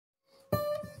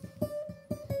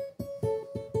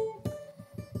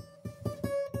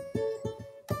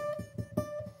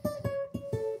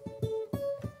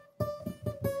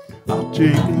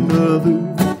take another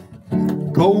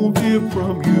cold beer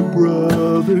from you,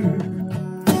 brother.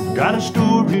 Got a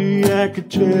story I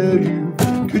could tell you.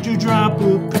 Could you drop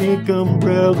a pink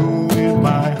umbrella in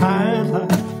my highlight,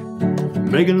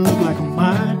 make it look like a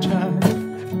Mai Tai?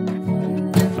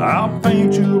 I'll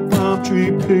paint you a palm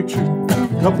tree picture,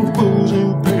 couple fools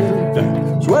in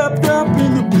paradise, swept up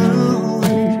in the blue,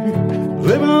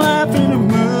 living life in a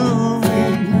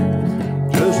movie,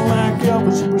 just like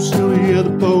Elvis and Priscilla. Yeah, the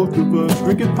both of us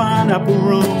drinking pineapple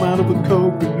rum out of a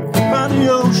coconut by the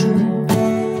ocean,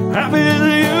 happy as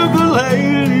a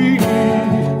ukulele.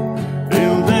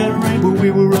 In that rainbow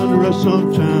we were under, I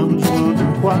sometimes wonder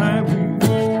why we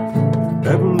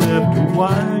ever left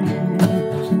Hawaii.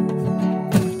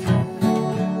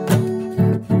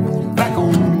 Back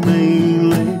on the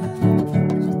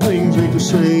mainland, things ain't the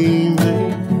same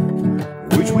there.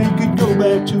 Wish we could go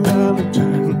back to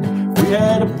Allentown. We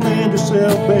had a plan to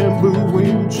sell bamboo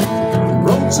winch,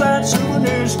 roadside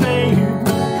souvenir stand.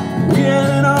 We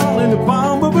had it all in the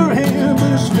palm of her hand,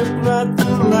 but it slipped right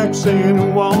through like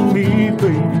saying, "Want me,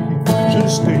 baby?"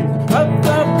 Just stay up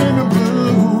in the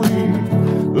movie,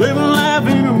 living life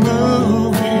in a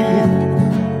movie,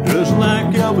 just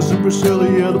like Elvis and Priscilla.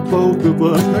 Yeah, the both of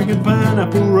us drinking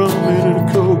pineapple rum in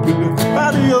a coconut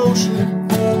by the ocean,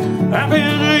 happy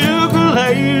as a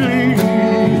ukulele.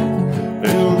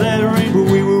 And that rainbow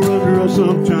we were under, I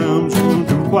sometimes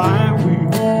wonder why we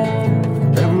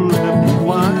ever left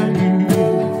Hawaii.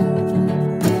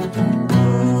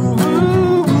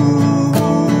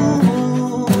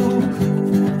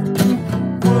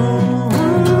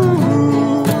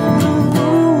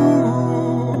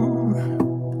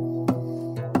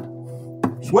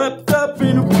 Swept up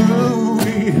in a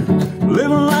movie,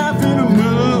 living life in a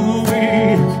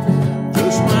movie,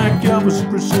 just like Elvis and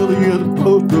Priscilla. Yeah, the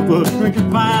both of us drinking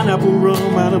pineapple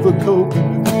rum out of a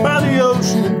coconut by the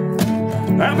ocean,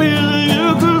 happy as a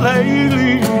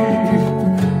ukulele.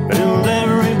 And that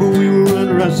rainbow we were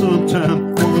under, I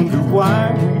sometimes wonder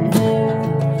why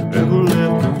we ever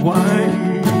left Hawaii.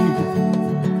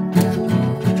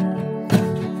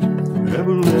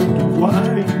 Ever left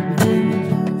Hawaii.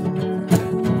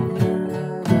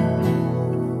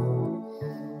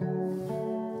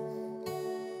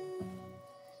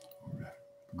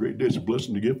 Great day, it's a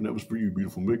blessing to give, and that was for you,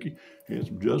 beautiful Mickey.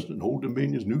 Handsome Justin, Old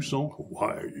Dominion's new song,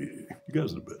 Hawaii. You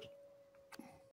guys are the best.